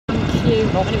you,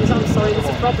 and it was, I'm sorry, there's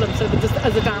a problem, so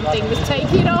as the damn thing was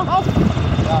taking off.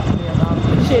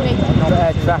 Jimmy.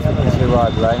 Traffic was too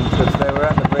wide lane because they were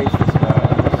at the bridge this morning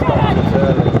and stopped us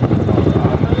early.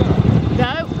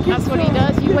 No, that's what he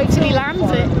does. You wait till he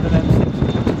lands it.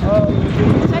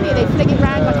 Tell you, they fling it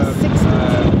round like a sixpence.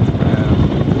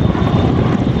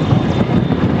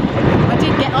 I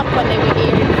did get up when they were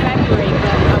here in February,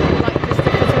 but I would like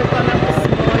Christopher to have gone up this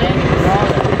morning.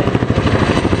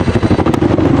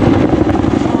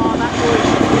 Oh, that voice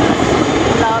is just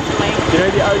lovely. You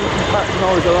know the only compact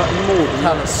cars are like more than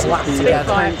Kind of slapped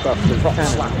together.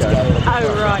 Oh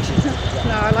right.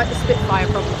 No, I like the Spitfire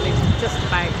probably just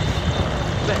about.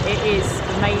 But it is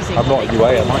amazing. I'm not in your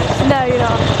way, am I? No, you're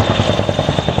not.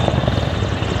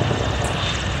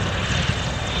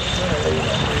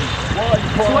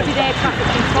 So what did air traffic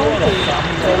control do?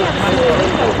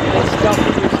 It stopped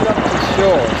us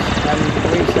short, and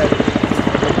we said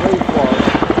the brief was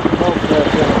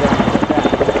 12:30 on the ground,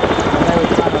 and they were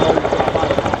trying to hold it at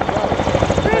 5 o'clock.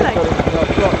 Really?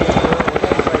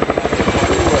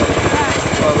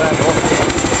 Well, then what?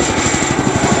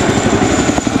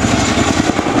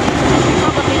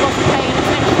 Probably wasn't paying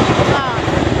attention to the class.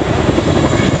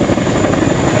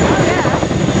 Oh yeah.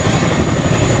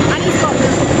 And he's got the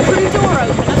crew door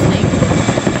open, hasn't he?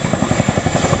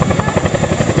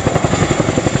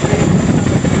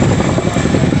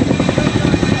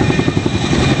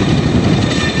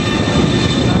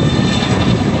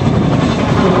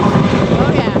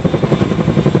 Oh yeah.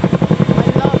 I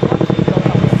love watching them.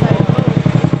 It's so cool.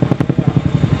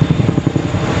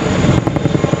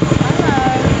 Hello.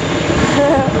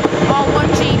 Our one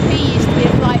GP used to be a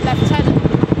flight lieutenant,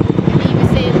 and he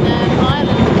was in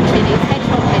Ireland with the Chinooks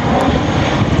hedgehogging.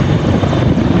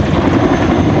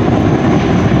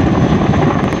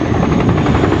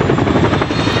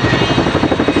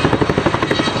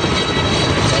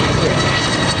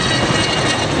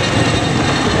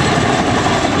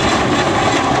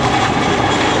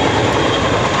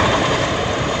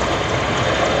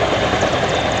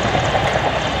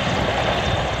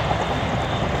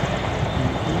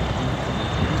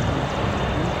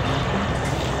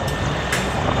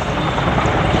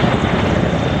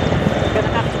 Going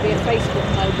to have to be a Facebook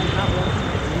moment, that one.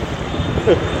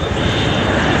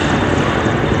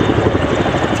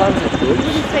 Tons of good. Who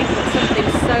would think that something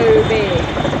so big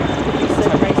could be so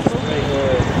graceful?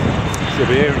 She'll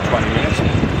be here in 20 minutes.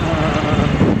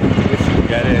 If she can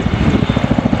get it.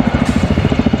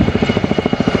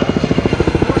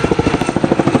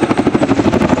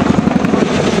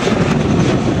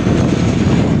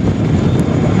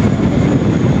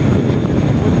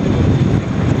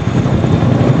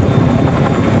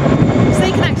 So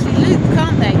they can actually loop,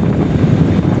 can't they?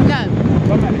 No.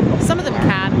 Some of them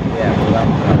can. Yeah, well, that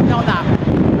Not that.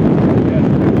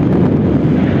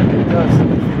 does. If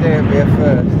you do, it'll be a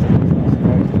first.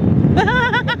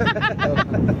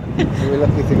 So we're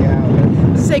lucky to get out of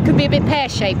it. So it could be a bit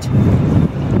pear-shaped. Sorry?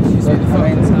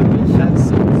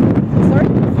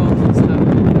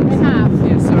 They have.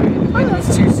 Yeah, sorry, the wind was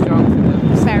too strong for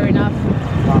them. Fair enough.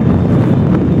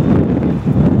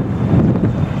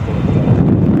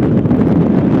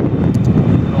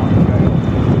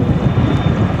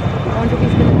 I wonder if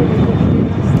he's going to do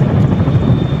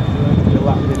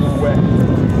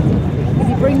If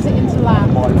he brings it into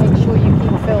land, make sure you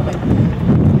keep filming.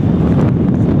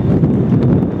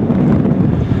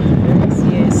 Yes, he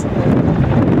is.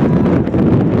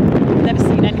 Never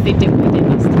seen anything different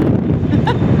than this time.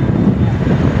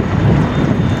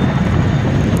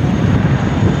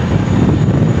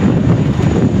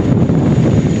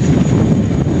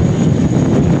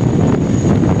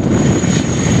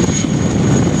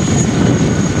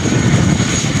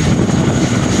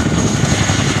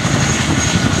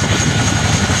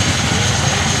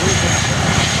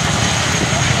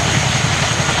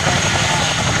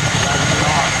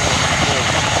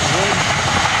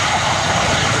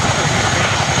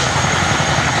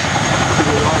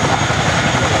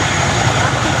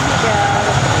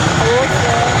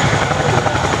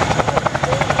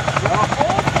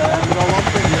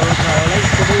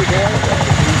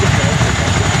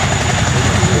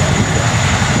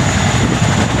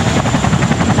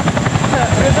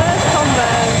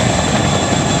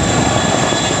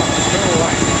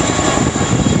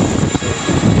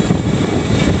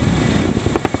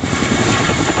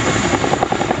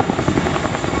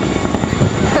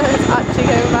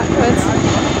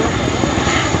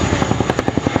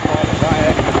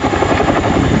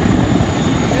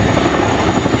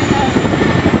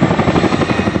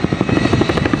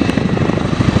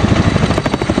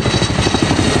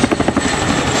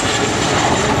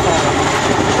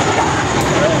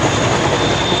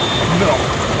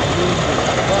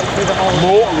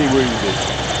 Mortally wounded.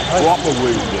 Proper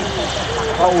wounded.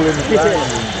 Hole in the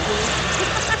ground.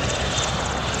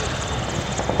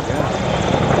 Yeah.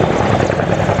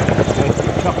 So if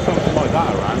you chuck something like that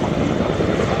around, like you got.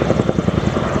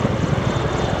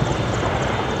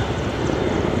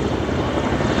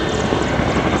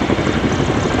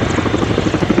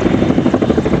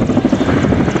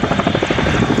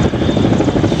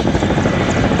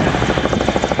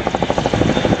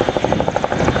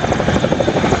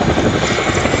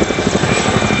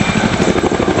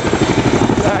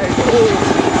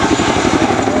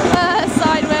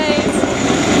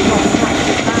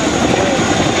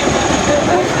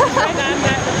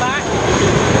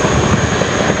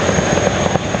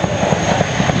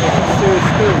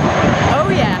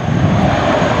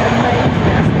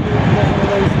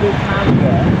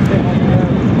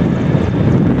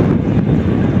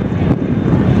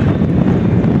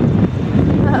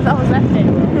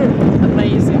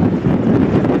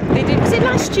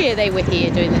 They were here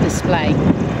doing the display. They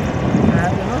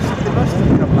must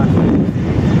have come last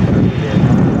year.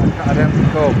 I don't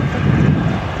recall.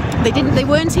 They didn't. They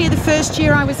weren't here the first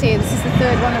year I was here. This is the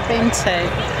third one I've been to.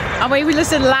 And we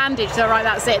just landed, so right,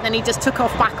 that's it. And then he just took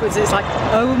off backwards. It's like,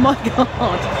 oh my god.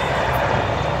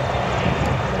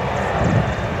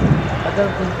 I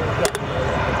don't think we'll get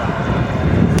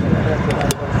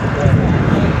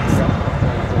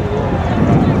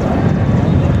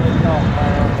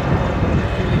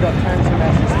got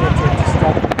countermeasures fitted to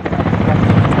stop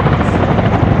wrecking attacks.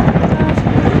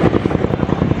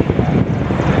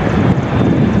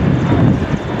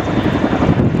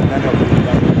 Then I'll do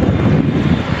that.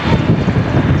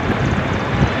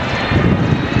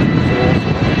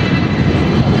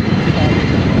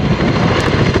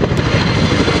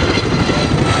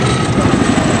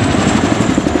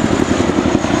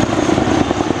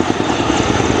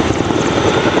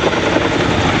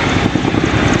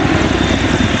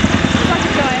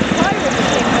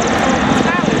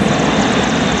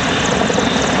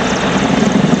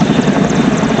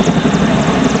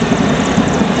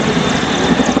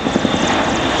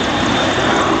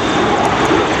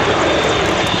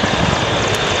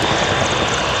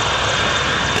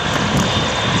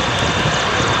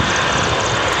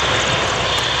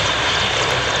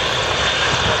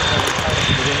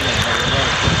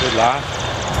 Good lad.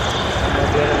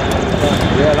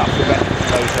 Yeah, that's the best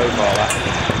display so far, that.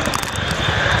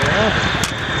 Yeah.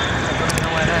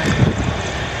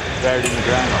 Buried in the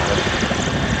ground, I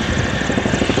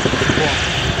think.